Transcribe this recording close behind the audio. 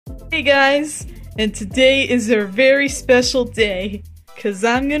Hey guys, and today is a very special day, cause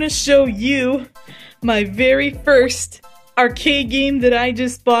I'm gonna show you my very first arcade game that I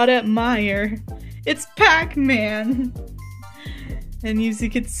just bought at Meijer. It's Pac-Man! And as you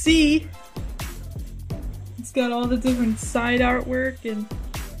can see, it's got all the different side artwork and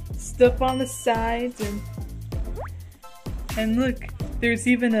stuff on the sides, and look, there's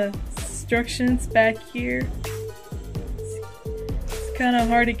even a instructions back here. It's kind of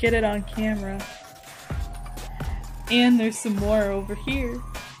hard to get it on camera. And there's some more over here.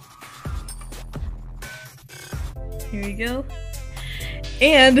 Here we go.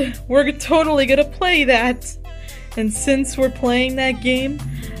 And we're totally gonna play that. And since we're playing that game,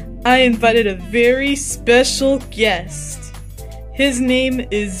 I invited a very special guest. His name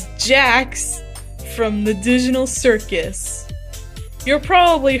is Jax from the Digital Circus. You've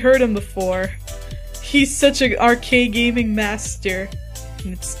probably heard him before. He's such an arcade gaming master,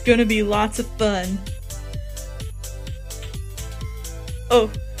 and it's gonna be lots of fun.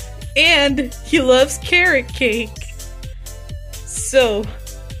 Oh, and he loves carrot cake. So,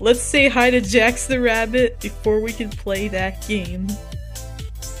 let's say hi to Jax the Rabbit before we can play that game.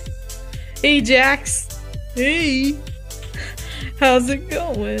 Hey Jax! Hey! How's it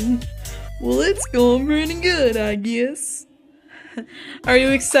going? Well, it's going pretty good, I guess. Are you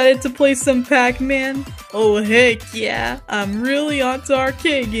excited to play some Pac-Man? Oh heck yeah, I'm really onto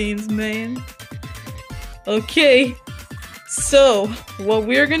arcade games, man. Okay, so what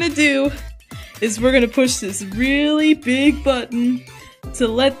we're gonna do is we're gonna push this really big button to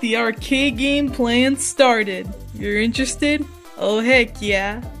let the arcade game plan started. You're interested? Oh heck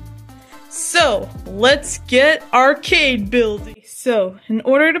yeah. So, let's get arcade building. So, in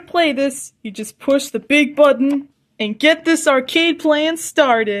order to play this, you just push the big button and get this arcade plan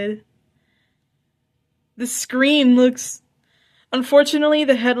started. The screen looks... Unfortunately,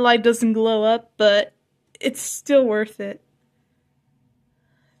 the headlight doesn't glow up, but it's still worth it.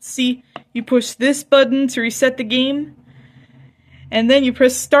 See, you push this button to reset the game, and then you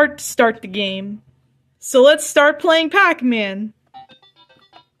press start to start the game. So let's start playing Pac-Man.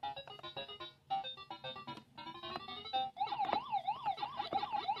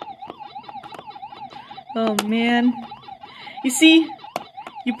 Oh man. You see,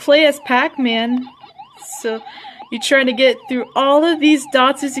 you play as Pac-Man, so you try to get through all of these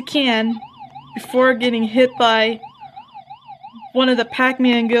dots as you can before getting hit by one of the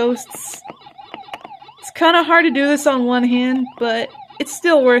Pac-Man ghosts. It's kind of hard to do this on one hand, but it's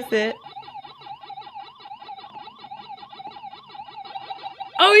still worth it.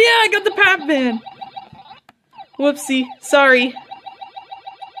 Oh yeah, I got the Pac-Man! Whoopsie, sorry.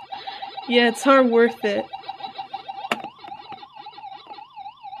 Yeah, it's hard worth it.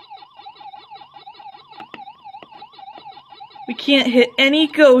 We can't hit any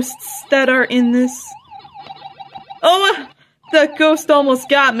ghosts that are in this. Oh, that ghost almost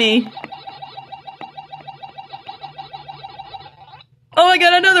got me. Oh, I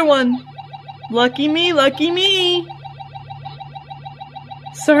got another one. Lucky me, lucky me.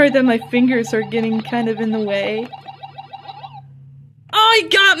 Sorry that my fingers are getting kind of in the way. Oh, he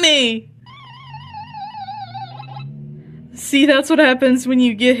got me! See, that's what happens when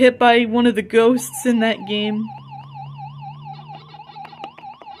you get hit by one of the ghosts in that game.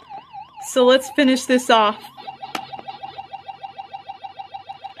 So let's finish this off.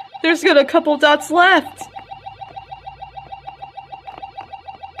 There's got a couple dots left.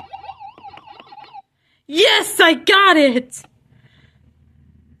 Yes, I got it!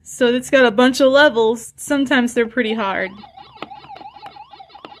 So it's got a bunch of levels. Sometimes they're pretty hard.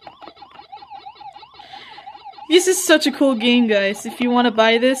 This is such a cool game, guys. If you want to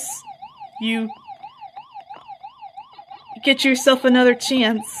buy this, you get yourself another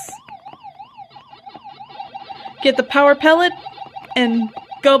chance. Get the power pellet and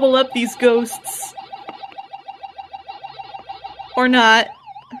gobble up these ghosts. Or not.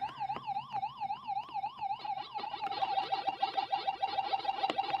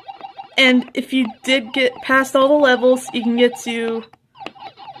 And if you did get past all the levels, you can get to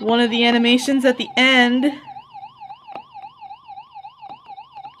one of the animations at the end.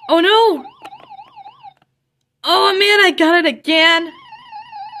 Oh no! Oh man, I got it again!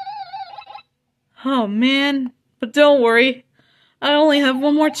 Oh man, but don't worry, I only have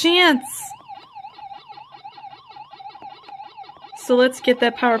one more chance. So let's get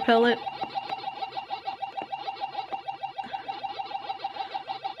that power pellet.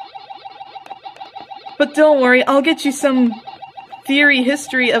 But don't worry, I'll get you some theory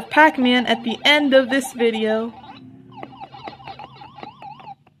history of Pac-Man at the end of this video.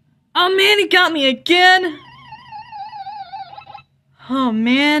 Oh man, he got me again! Oh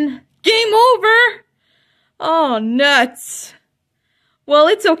man. Game over! Oh, nuts. Well,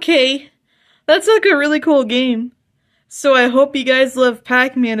 it's okay. That's like a really cool game. So I hope you guys love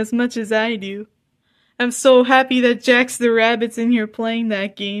Pac-Man as much as I do. I'm so happy that Jax the Rabbit's in here playing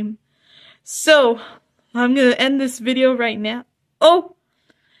that game. So, I'm gonna end this video right now. Oh!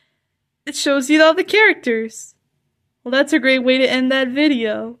 It shows you all the characters. Well, that's a great way to end that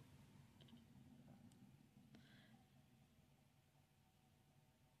video.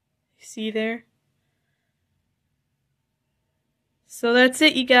 See there? So that's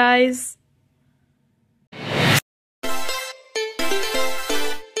it, you guys.